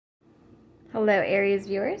Hello, Aries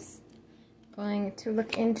viewers. Going to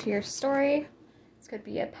look into your story. This could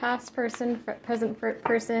be a past person, present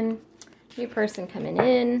person, new person coming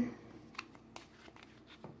in.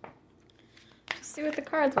 Just see what the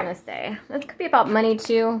cards want to say. This could be about money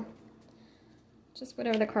too. Just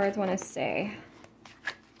whatever the cards want to say.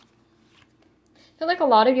 I feel like a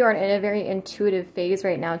lot of you are in a very intuitive phase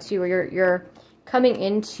right now too, where you're coming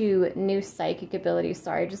into new psychic abilities.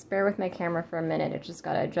 Sorry, just bear with my camera for a minute. It just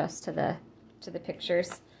got to adjust to the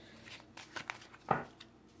pictures. But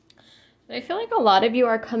I feel like a lot of you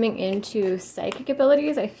are coming into psychic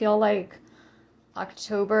abilities. I feel like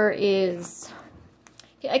October is,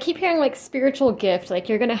 I keep hearing like spiritual gift. Like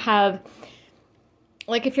you're going to have,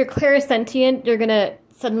 like if you're clairsentient, you're going to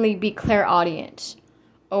suddenly be clairaudient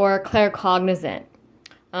or claircognizant.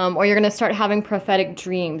 Or you're going to start having prophetic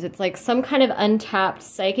dreams. It's like some kind of untapped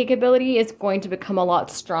psychic ability is going to become a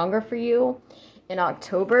lot stronger for you in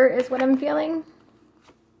October is what I'm feeling.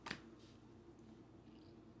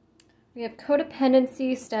 We have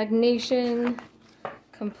codependency, stagnation,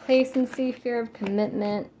 complacency, fear of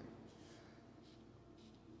commitment,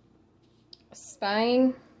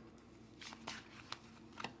 spying,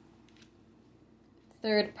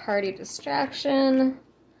 third-party distraction,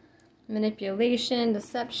 manipulation,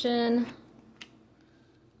 deception,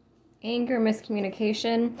 anger,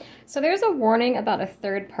 miscommunication. So there's a warning about a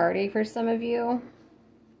third party for some of you.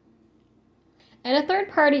 And a third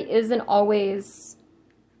party isn't always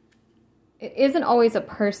a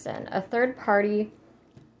person. A third party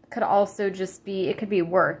could also just be, it could be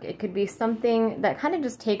work. It could be something that kind of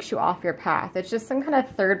just takes you off your path. It's just some kind of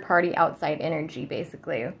third party outside energy,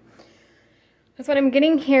 basically. Because what I'm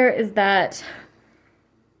getting here is that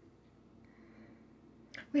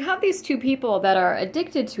we have these two people that are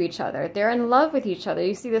addicted to each other. They're in love with each other.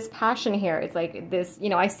 You see this passion here. It's like this, you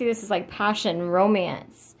know, I see this as like passion,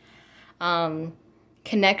 romance,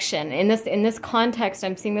 connection. In this context,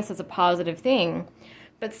 I'm seeing this as a positive thing.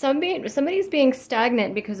 But somebody's being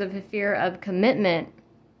stagnant because of a fear of commitment.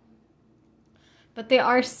 But they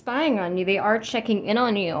are spying on you. They are checking in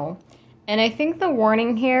on you. And I think the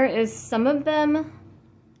warning here is some of them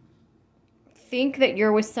think that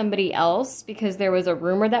you're with somebody else because there was a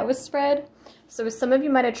rumor that was spread. So some of you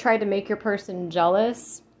might have tried to make your person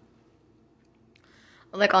jealous,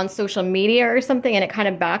 like on social media or something, and it kind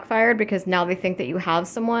of backfired because now they think that you have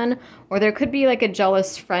someone. Or there could be like a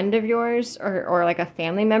jealous friend of yours or like a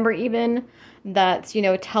family member even that's, you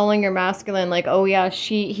know, telling your masculine like, oh yeah,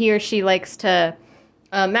 he or she likes to,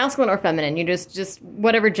 masculine or feminine, you just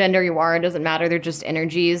whatever gender you are, it doesn't matter, they're just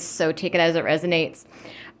energies, so take it as it resonates.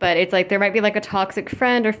 But it's like there might be like a toxic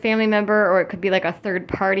friend or family member, or it could be like a third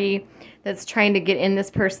party that's trying to get in this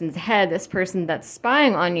person's head, this person that's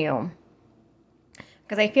spying on you.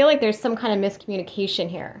 Because I feel like there's some kind of miscommunication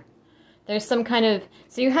here. There's some kind of,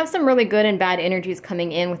 so you have some really good and bad energies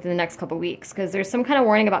coming in within the next couple weeks, because there's some kind of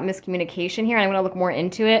warning about miscommunication here. I'm going to look more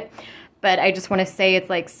into it, but I just want to say it's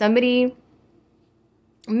like somebody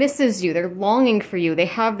misses you. They're longing for you. They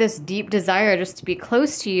have this deep desire just to be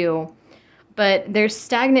close to you. But they're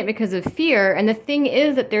stagnant because of fear. And the thing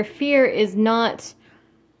is that their fear is not,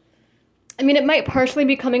 I mean, it might partially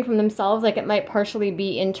be coming from themselves. Like it might partially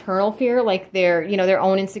be internal fear, like their, you know, their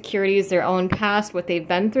own insecurities, their own past, what they've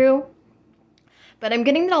been through. But I'm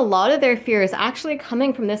getting that a lot of their fear is actually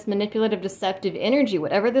coming from this manipulative, deceptive energy,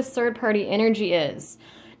 whatever this third party energy is.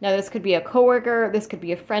 Now, this could be a coworker, this could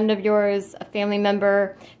be a friend of yours, a family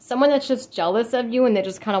member, someone that's just jealous of you and that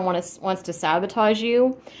just kind of wants to sabotage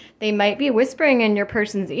you. They might be whispering in your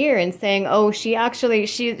person's ear and saying, oh, she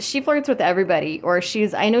flirts with everybody, or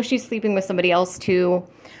I know she's sleeping with somebody else too.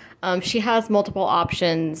 She has multiple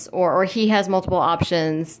options, or he has multiple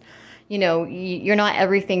options. You know, you're not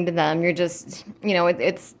everything to them. You're just, you know,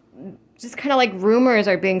 it's just kind of like rumors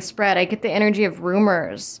are being spread. I get the energy of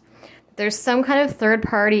rumors. There's some kind of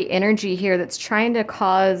third-party energy here that's trying to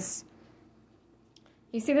cause,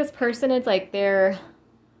 you see this person, it's like they're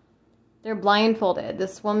blindfolded.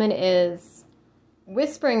 This woman is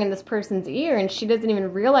whispering in this person's ear and she doesn't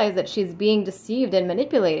even realize that she's being deceived and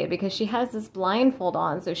manipulated because she has this blindfold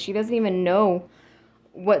on, so she doesn't even know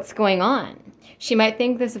what's going on. She might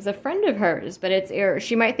think this is a friend of hers, but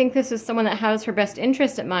she might think this is someone that has her best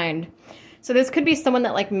interest at mind. So this could be someone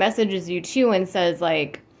that like messages you too and says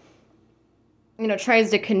like, you know, tries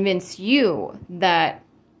to convince you that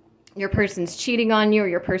your person's cheating on you or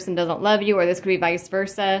your person doesn't love you, or this could be vice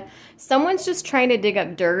versa. Someone's just trying to dig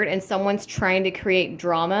up dirt and someone's trying to create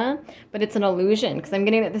drama, but it's an illusion because I'm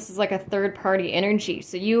getting that this is like a third party energy.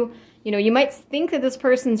 So you know, you might think that this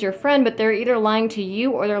person's your friend, but they're either lying to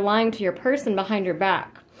you or they're lying to your person behind your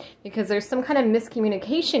back because there's some kind of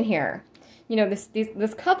miscommunication here. you know,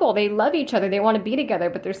 this couple, they love each other, they want to be together,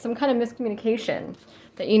 but there's some kind of miscommunication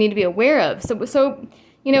that you need to be aware of. So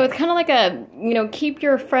you know, it's kind of like a, you know, keep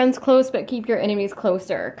your friends close, but keep your enemies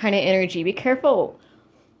closer kind of energy. Be careful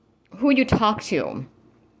who you talk to,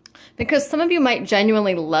 because some of you might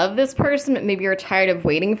genuinely love this person, but maybe you're tired of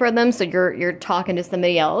waiting for them, so you're talking to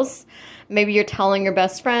somebody else. Maybe you're telling your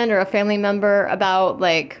best friend or a family member about,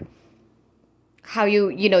 like, how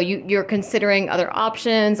you're considering other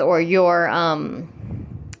options, or you're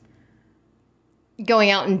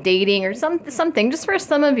going out and dating or something, just for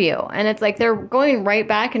some of you. And it's like they're going right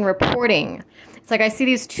back and reporting. It's like I see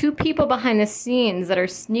these two people behind the scenes that are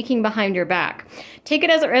sneaking behind your back. Take it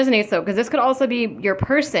as it resonates, though, because this could also be your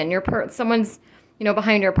person, someone's, you know,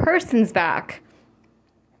 behind your person's back.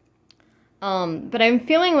 But I'm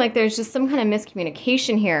feeling like there's just some kind of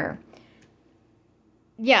miscommunication here.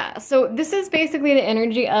 Yeah, so this is basically the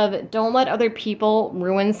energy of don't let other people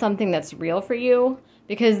ruin something that's real for you,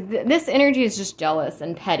 because this energy is just jealous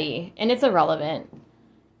and petty, and it's irrelevant.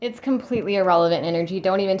 It's completely irrelevant energy.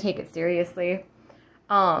 Don't even take it seriously.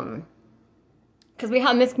 Because we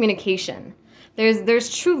have miscommunication.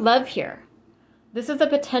 There's true love here. This is a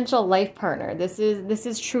potential life partner. This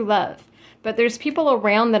is true love. But there's people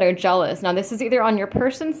around that are jealous. Now, this is either on your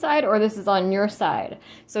person's side or this is on your side.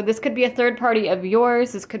 So this could be a third party of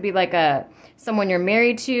yours. This could be like someone you're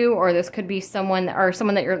married to, or this could be someone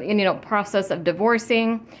that you're in, you know, process of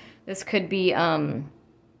divorcing. This could be, you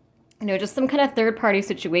know, just some kind of third party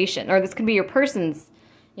situation, or this could be your person's,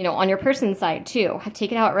 you know, on your person's side too.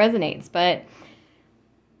 Take it how it resonates. But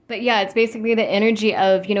yeah, it's basically the energy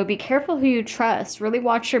of, you know, be careful who you trust. Really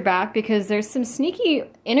watch your back, because there's some sneaky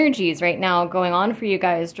energies right now going on for you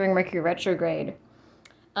guys during Mercury retrograde.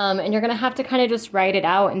 And you're going to have to kind of just ride it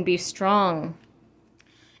out and be strong.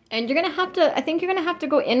 And you're going to have to, I think you're going to have to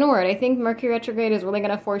go inward. I think Mercury retrograde is really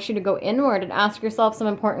going to force you to go inward and ask yourself some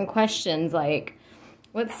important questions. Like,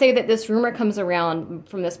 let's say that this rumor comes around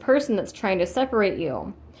from this person that's trying to separate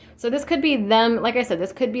you. So this could be them, like I said,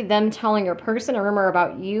 this could be them telling your person a rumor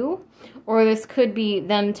about you, or this could be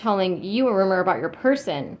them telling you a rumor about your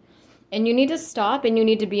person. And you need to stop and you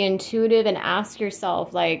need to be intuitive and ask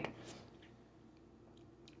yourself, like,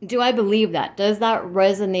 do I believe that? Does that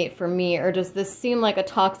resonate for me? Or does this seem like a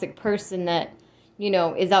toxic person that, you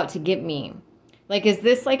know, is out to get me? Like, is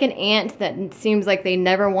this like an aunt that seems like they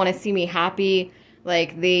never want to see me happy?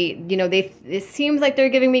 Like it seems like they're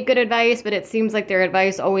giving me good advice, but it seems like their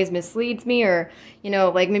advice always misleads me. Or, you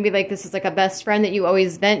know, like maybe like this is like a best friend that you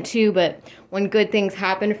always vent to, but when good things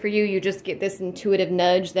happen for you, you just get this intuitive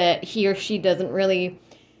nudge that he or she doesn't really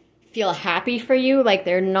feel happy for you. Like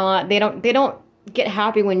they don't get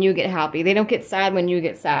happy when you get happy. They don't get sad when you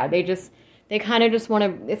get sad. They kind of just want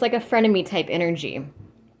to, it's like a frenemy type energy.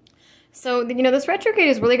 So, you know, this retrograde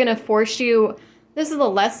is really going to force you. This is a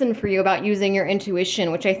lesson for you about using your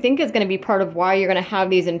intuition, which I think is going to be part of why you're going to have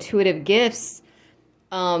these intuitive gifts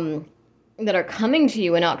that are coming to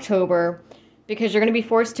you in October, because you're going to be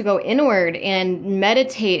forced to go inward and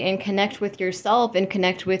meditate and connect with yourself and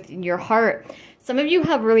connect with your heart. Some of you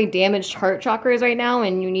have really damaged heart chakras right now,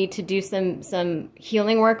 and you need to do some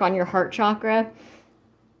healing work on your heart chakra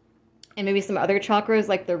and maybe some other chakras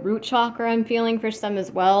like the root chakra I'm feeling for some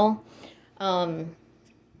as well.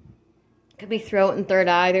 Could be throat and third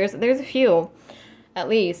eye. There's a few at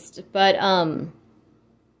least, but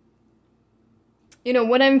you know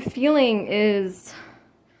what I'm feeling is,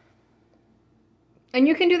 and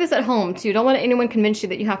you can do this at home too. Don't let anyone convince you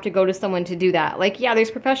that you have to go to someone to do that. Like, yeah, there's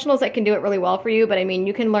professionals that can do it really well for you, but I mean,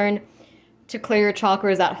 you can learn to clear your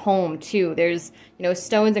chakras at home too. There's, you know,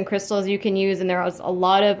 stones and crystals you can use, and there's a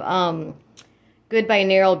lot of good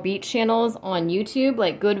binaural beat channels on YouTube.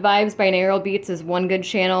 Like Good Vibes Binaural Beats is one good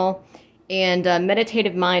channel. And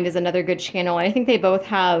Meditative Mind is another good channel. And I think they both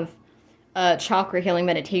have chakra healing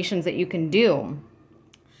meditations that you can do.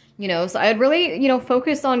 You know, so I'd really, you know,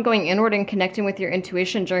 focus on going inward and connecting with your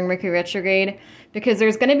intuition during Mercury retrograde, because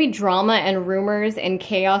there's going to be drama and rumors and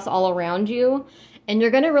chaos all around you. And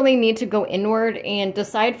you're going to really need to go inward and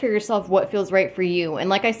decide for yourself what feels right for you. And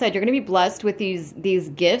like I said, you're going to be blessed with these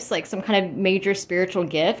gifts, like some kind of major spiritual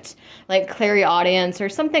gift, like clairaudience or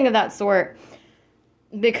something of that sort,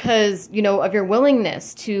 because, you know, of your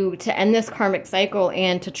willingness to end this karmic cycle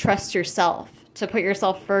and to trust yourself, to put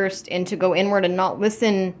yourself first and to go inward and not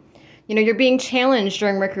listen. You know, you're being challenged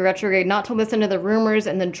during Mercury retrograde not to listen to the rumors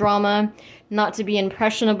and the drama, not to be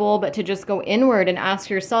impressionable, but to just go inward and ask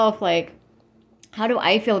yourself, like, how do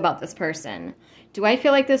I feel about this person? Do I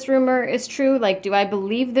feel like this rumor is true? Like, do I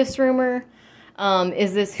believe this rumor?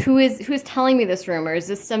 Who's telling me this rumor? Is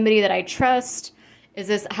this somebody that I trust?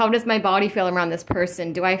 How does my body feel around this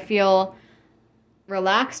person? Do I feel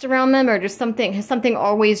relaxed around them, or just has something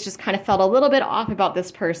always just kind of felt a little bit off about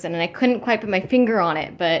this person, and I couldn't quite put my finger on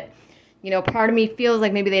it, but, you know, part of me feels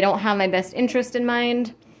like maybe they don't have my best interest in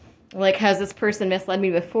mind. Like, has this person misled me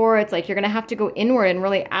before? It's like you're going to have to go inward and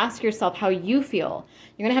really ask yourself how you feel.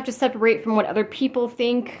 You're going to have to separate from what other people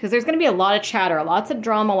think, because there's going to be a lot of chatter, lots of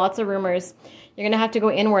drama, lots of rumors. You're going to have to go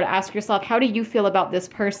inward, ask yourself, how do you feel about this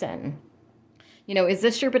person? You know, is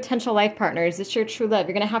this your potential life partner? Is this your true love?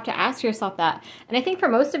 You're going to have to ask yourself that. And I think for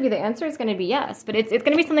most of you, the answer is going to be yes. But it's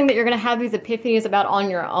going to be something that you're going to have these epiphanies about on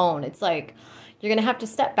your own. It's like you're going to have to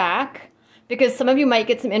step back, because some of you might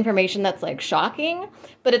get some information that's like shocking,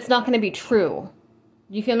 but it's not going to be true.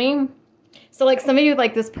 You feel me? So like some of you,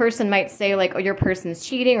 like this person might say like, oh, your person's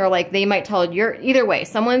cheating, or like they might tell you, either way,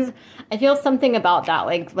 I feel something about that.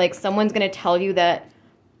 Like someone's going to tell you that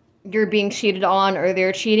you're being cheated on, or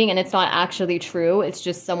they're cheating, and it's not actually true. It's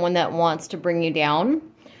just someone that wants to bring you down.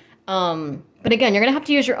 But again, you're going to have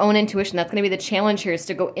to use your own intuition. That's going to be the challenge here, is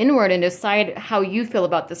to go inward and decide how you feel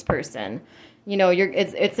about this person. You know,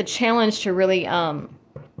 it's a challenge to really,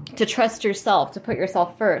 to trust yourself, to put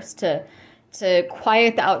yourself first, to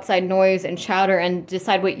quiet the outside noise and chatter and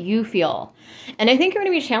decide what you feel. And I think you're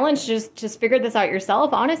going to be challenged to just figure this out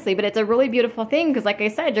yourself, honestly. But it's a really beautiful thing, because like I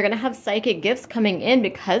said, you're going to have psychic gifts coming in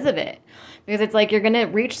because of it. Because it's like you're going to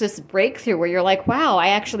reach this breakthrough where you're like, wow, I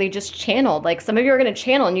actually just channeled. Like some of you are going to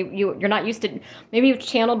channel, and you're not used to, maybe you've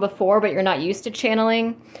channeled before, but you're not used to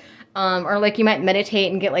channeling. Or like you might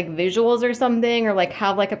meditate and get like visuals or something, or like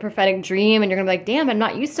have like a prophetic dream, and you're going to be like, damn, I'm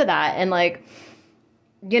not used to that. And like,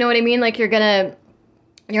 you know what I mean? Like you're gonna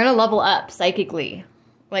level up psychically,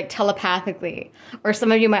 like telepathically. Or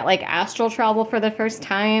some of you might like astral travel for the first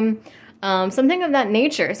time, something of that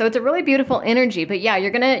nature. So it's a really beautiful energy. But yeah,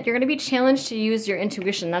 you're gonna be challenged to use your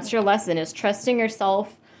intuition. That's your lesson, is trusting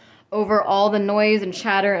yourself over all the noise and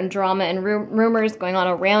chatter and drama and rumors going on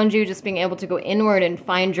around you. Just being able to go inward and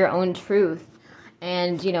find your own truth,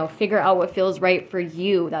 and, you know, figure out what feels right for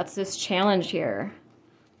you. That's this challenge here.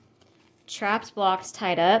 Traps, blocked,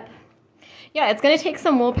 tied up. Yeah, it's going to take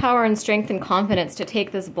some willpower and strength and confidence to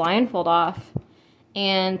take this blindfold off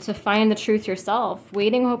and to find the truth yourself.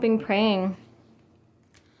 Waiting, hoping, praying.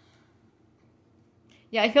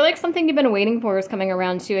 Yeah, I feel like something you've been waiting for is coming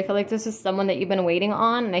around too. I feel like this is someone that you've been waiting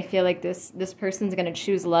on, and I feel like this person's going to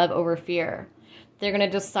choose love over fear. They're going to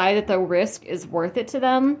decide that the risk is worth it to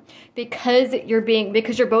them, because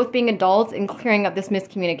you're both being adults and clearing up this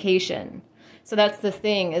miscommunication. So that's the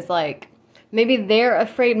thing, is like, maybe they're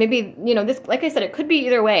afraid, maybe, you know, this, like I said, it could be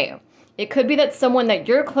either way. It could be that someone that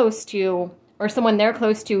you're close to, or someone they're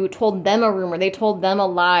close to, told them a rumor, they told them a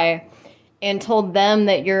lie, and told them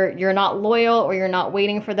that you're not loyal, or you're not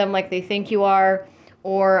waiting for them like they think you are,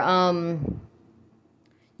 or,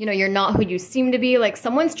 you know, you're not who you seem to be. Like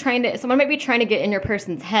someone might be trying to get in your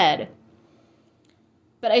person's head.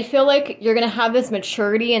 But I feel like you're going to have this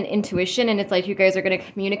maturity and intuition, and it's like you guys are going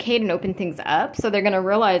to communicate and open things up. So they're going to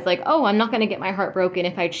realize like, oh, I'm not going to get my heart broken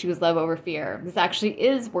if I choose love over fear. This actually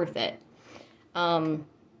is worth it. Or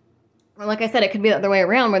like I said, it could be the other way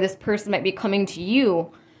around, where this person might be coming to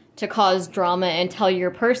you to cause drama and tell you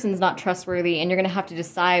your person's not trustworthy, and you're going to have to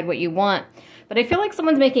decide what you want. But I feel like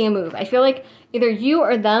someone's making a move. I feel like either you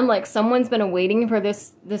or them, like someone's been waiting for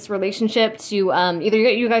this relationship to, either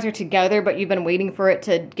you guys are together, but you've been waiting for it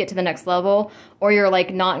to get to the next level, or you're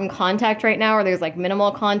like not in contact right now, or there's like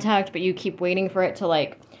minimal contact, but you keep waiting for it to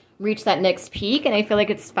like reach that next peak. And I feel like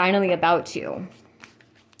it's finally about to.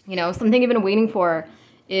 You know, something you've been waiting for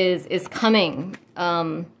is coming.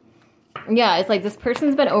 Yeah, it's like this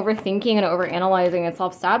person's been overthinking and overanalyzing and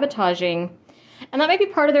self-sabotaging. And that might be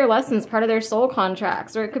part of their lessons, part of their soul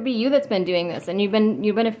contracts, or it could be you that's been doing this, and you've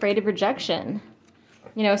been afraid of rejection.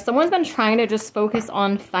 You know, someone's been trying to just focus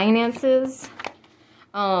on finances,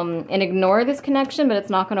 and ignore this connection, but it's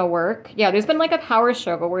not going to work. Yeah, there's been like a power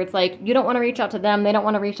struggle where it's like you don't want to reach out to them, they don't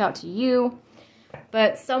want to reach out to you.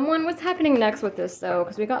 But what's happening next with this though?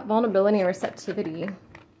 Because we got vulnerability and receptivity.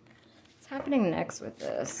 What's happening next with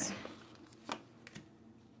this?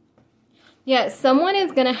 Yeah, someone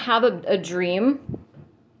is going to have a dream.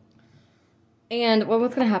 And, well,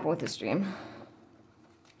 what's going to happen with this dream?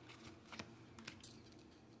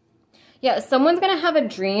 Yeah, someone's going to have a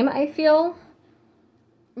dream, I feel.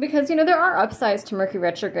 Because, you know, there are upsides to Mercury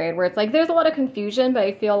retrograde where it's like there's a lot of confusion, but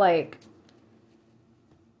I feel like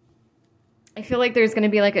there's going to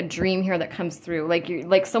be like a dream here that comes through.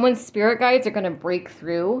 Like someone's spirit guides are going to break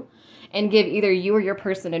through and give either you or your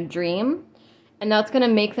person a dream. And that's going to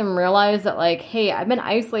make them realize that, like, hey, I've been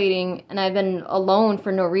isolating and I've been alone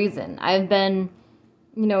for no reason. I've been,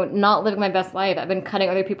 you know, not living my best life. I've been cutting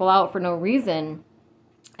other people out for no reason.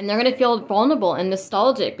 And they're going to feel vulnerable and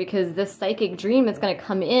nostalgic because this psychic dream is going to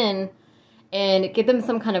come in and give them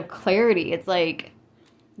some kind of clarity. It's like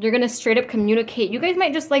you're going to straight up communicate. You guys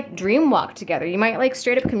might just like dream walk together. You might like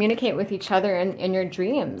straight up communicate with each other in your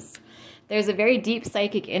dreams. There's a very deep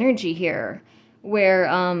psychic energy here where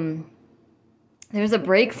there's a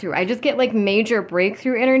breakthrough. I just get like major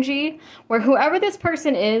breakthrough energy where whoever this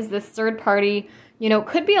person is, this third party, you know,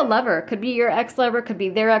 could be a lover, could be your ex-lover, could be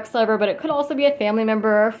their ex-lover, but it could also be a family member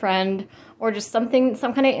or a friend or just some kind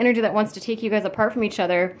of energy that wants to take you guys apart from each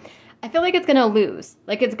other. I feel like it's going to lose.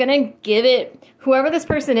 Like it's going to give it, whoever this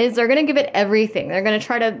person is, they're going to give it everything. They're going to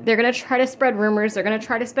try to spread rumors. They're going to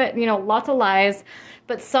try to spread, you know, lots of lies,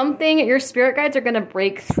 but something your spirit guides are going to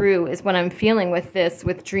break through is what I'm feeling with this,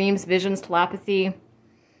 with dreams, visions, telepathy.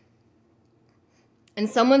 And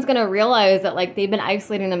someone's going to realize that like they've been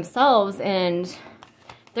isolating themselves and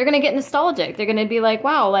they're going to get nostalgic. They're going to be like,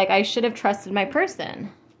 wow, like I should have trusted my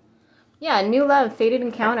person. Yeah, new love, fated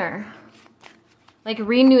encounter. Like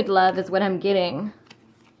renewed love is what I'm getting.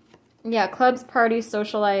 Yeah, clubs, parties,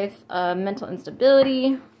 social life, mental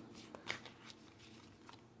instability.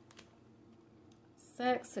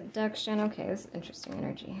 Sex, seduction. Okay, this is interesting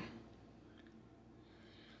energy.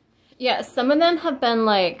 Yeah, some of them have been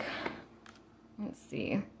like, let's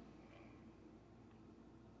see.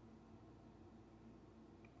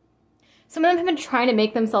 Some of them have been trying to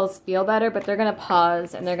make themselves feel better, but they're going to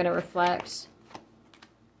pause and they're going to reflect.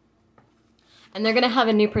 And they're going to have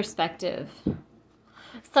a new perspective.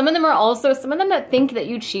 Some of them that think that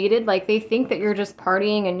you cheated, like they think that you're just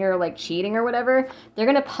partying and you're like cheating or whatever. They're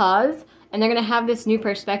going to pause and they're going to have this new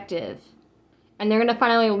perspective. And they're going to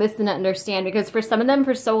finally listen and understand, because for some of them,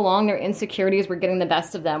 for so long, their insecurities were getting the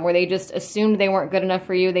best of them, where they just assumed they weren't good enough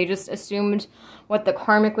for you. They just assumed what the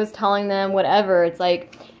karmic was telling them, whatever. It's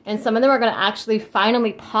like, and some of them are going to actually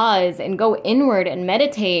finally pause and go inward and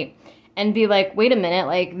meditate and be like, wait a minute,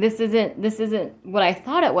 like this isn't what I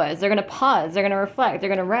thought it was. They're going to pause, they're going to reflect, they're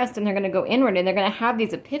going to rest, and they're going to go inward, and they're going to have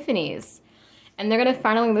these epiphanies. And they're going to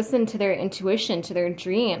finally listen to their intuition, to their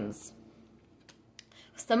dreams.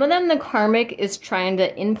 Some of them, the karmic is trying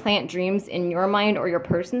to implant dreams in your mind or your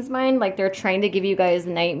person's mind. Like they're trying to give you guys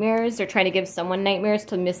nightmares. They're trying to give someone nightmares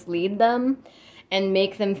to mislead them and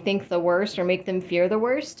make them think the worst or make them fear the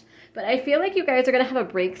worst. But I feel like you guys are going to have a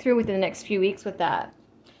breakthrough within the next few weeks with that.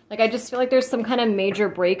 Like I just feel like there's some kind of major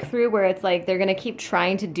breakthrough where it's like they're going to keep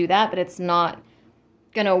trying to do that, but it's not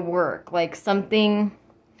going to work. Like something,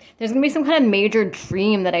 there's going to be some kind of major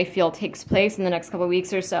dream that I feel takes place in the next couple of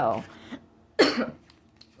weeks or so.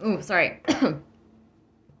 Ooh, sorry.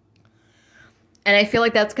 And I feel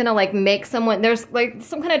like that's going to like make someone, there's like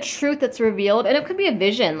some kind of truth that's revealed, and it could be a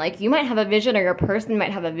vision. Like you might have a vision, or your person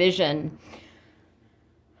might have a vision.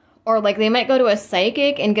 Or like they might go to a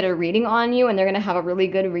psychic and get a reading on you, and they're going to have a really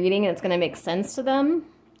good reading and it's going to make sense to them.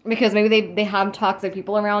 Because maybe they have toxic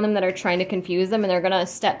people around them that are trying to confuse them, and they're going to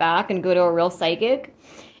step back and go to a real psychic.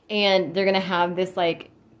 And they're going to have this like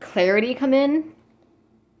clarity come in.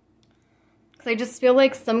 Because I just feel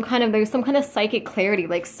like there's some kind of psychic clarity.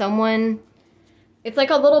 Like someone, it's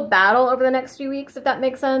like a little battle over the next few weeks, if that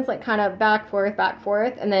makes sense. Like kind of back, forth,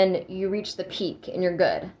 and then you reach the peak and you're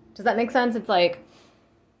good. Does that make sense? It's like,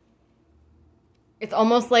 it's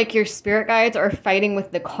almost like your spirit guides are fighting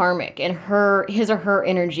with the karmic and his or her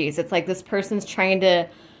energies. It's like this person's trying to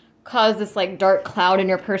cause this like dark cloud in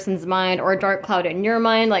your person's mind, or a dark cloud in your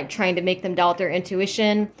mind, like trying to make them doubt their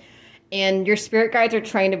intuition. And your spirit guides are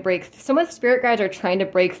trying to someone's spirit guides are trying to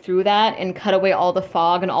break through that and cut away all the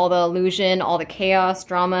fog and all the illusion, all the chaos,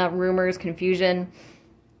 drama, rumors, confusion.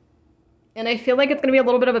 And I feel like it's going to be a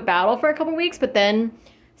little bit of a battle for a couple weeks, but then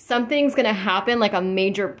something's going to happen, like a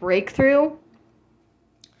major breakthrough,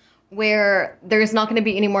 where there's not going to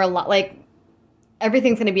be any more, like,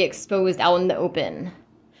 everything's going to be exposed out in the open.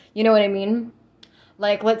 You know what I mean?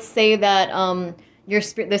 Like, let's say that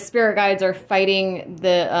the spirit guides are fighting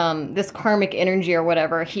this karmic energy or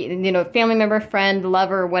whatever. Family member, friend,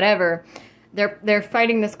 lover, whatever. They're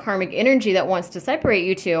fighting this karmic energy that wants to separate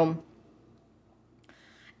you two.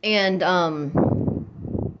 And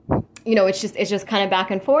it's just kind of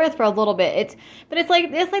back and forth for a little bit. It's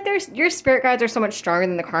like your spirit guides are so much stronger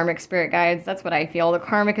than the karmic spirit guides. That's what I feel. The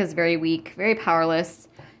karmic is very weak, very powerless.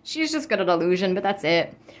 She's just good at illusion, but that's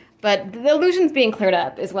it. But the illusion's being cleared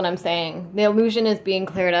up is what I'm saying. The illusion is being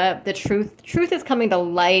cleared up. The truth is coming to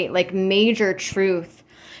light, like major truth.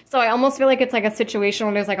 So I almost feel like it's like a situation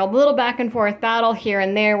where there's like a little back and forth battle here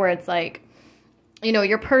and there, where it's like,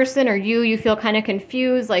 your person or you feel kind of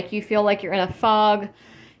confused. Like you feel like you're in a fog,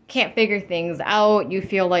 can't figure things out. You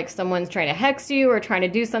feel like someone's trying to hex you or trying to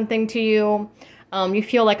do something to you. You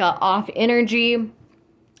feel like a off energy.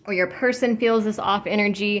 or your person feels this off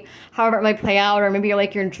energy, however it might play out, or maybe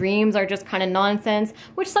like your dreams are just kind of nonsense,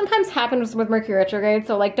 which sometimes happens with Mercury retrograde.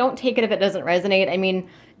 So like, don't take it if it doesn't resonate. I mean,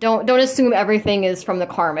 don't assume everything is from the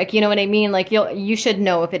karmic. You know what I mean? Like you should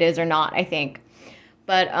know if it is or not, I think.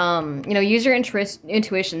 But, you know, use your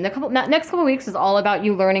intuition. The next couple weeks is all about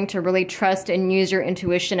you learning to really trust and use your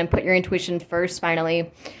intuition and put your intuition first,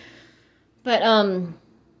 finally. But,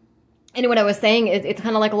 and what I was saying is it's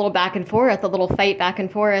kind of like a little back and forth, a little fight back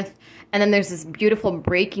and forth. And then there's this beautiful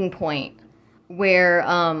breaking point where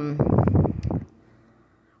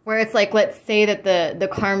it's like, let's say that the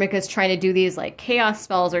karmic is trying to do these like chaos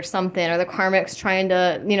spells or something, or the karmic's trying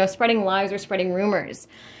to, you know, spreading lies or spreading rumors.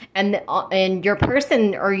 And your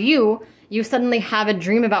person or you suddenly have a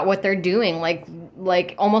dream about what they're doing,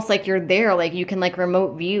 like almost like you're there, like you can like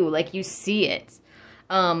remote view, like you see it.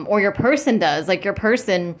 Or your person does, like your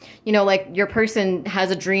person, you know, like your person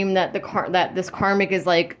has a dream that that this karmic is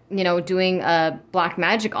like, you know, doing black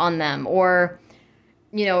magic on them, or,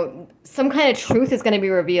 you know, some kind of truth is going to be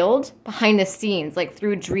revealed behind the scenes, like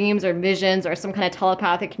through dreams or visions or some kind of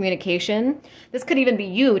telepathic communication. This could even be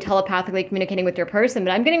you telepathically communicating with your person,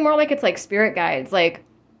 but I'm getting more like it's like spirit guides, like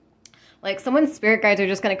someone's spirit guides are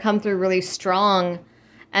just going to come through really strong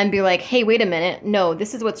and be like, hey, wait a minute, no,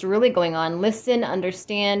 this is what's really going on. Listen,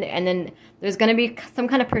 understand, and then there's going to be some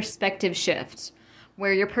kind of perspective shift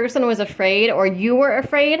where your person was afraid, or you were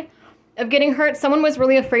afraid of getting hurt. Someone was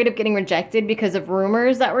really afraid of getting rejected because of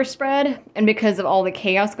rumors that were spread and because of all the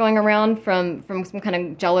chaos going around from some kind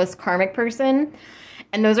of jealous karmic person.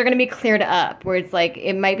 And those are going to be cleared up, where it's like,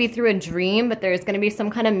 it might be through a dream, but there's going to be some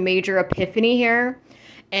kind of major epiphany here.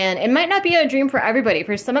 And it might not be a dream for everybody.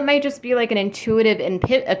 For some, it might just be like an intuitive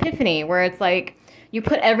epiphany, where it's like you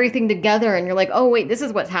put everything together and you're like, oh, wait, this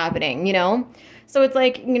is what's happening, you know? So it's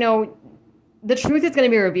like, you know, the truth is going to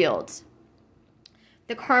be revealed.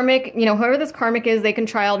 The karmic, you know, whoever this karmic is, they can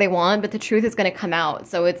try all they want, but the truth is going to come out.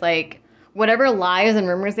 So it's like whatever lies and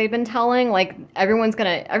rumors they've been telling, like everyone's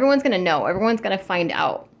going to know, everyone's going to find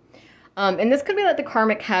out. And this could be that the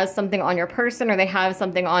karmic has something on your person, or they have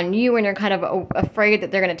something on you, and you're kind of afraid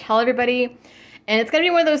that they're going to tell everybody. And it's going to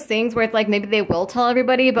be one of those things where it's like, maybe they will tell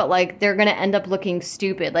everybody, but like they're going to end up looking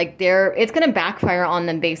stupid. Like it's going to backfire on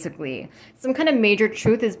them, basically. Some kind of major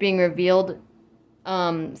truth is being revealed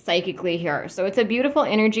psychically here. So it's a beautiful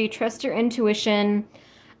energy. Trust your intuition.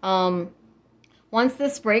 Once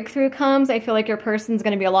this breakthrough comes, I feel like your person's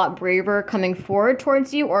going to be a lot braver coming forward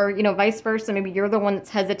towards you, or, you know, vice versa. Maybe you're the one that's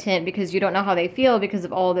hesitant because you don't know how they feel because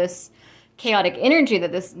of all this chaotic energy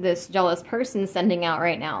that this jealous person's sending out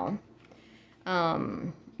right now.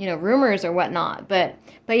 You know, rumors or whatnot. But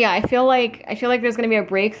yeah, I feel like there's going to be a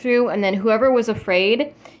breakthrough, and then whoever was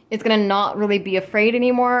afraid is going to not really be afraid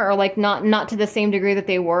anymore, or like not to the same degree that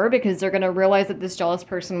they were, because they're going to realize that this jealous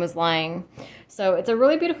person was lying. So it's a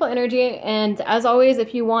really beautiful energy. And as always,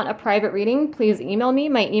 if you want a private reading, please email me.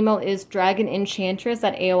 My email is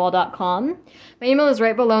dragonenchantress@aol.com. My email is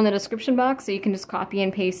right below in the description box, so you can just copy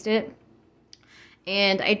and paste it.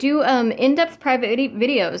 And I do in-depth private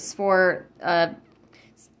videos for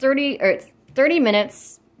 30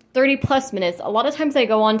 minutes, 30 plus minutes. A lot of times I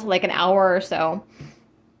go on to like an hour or so.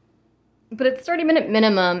 But it's 30-minute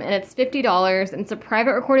minimum, and it's $50, and it's a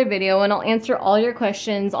private recorded video, and I'll answer all your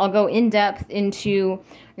questions. I'll go in depth into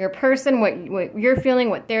your person, what you're feeling,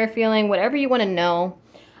 what they're feeling, whatever you want to know.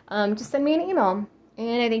 Just send me an email.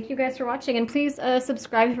 And I thank you guys for watching, and please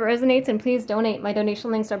subscribe if it resonates, and please donate. My donation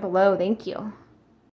links are below. Thank you.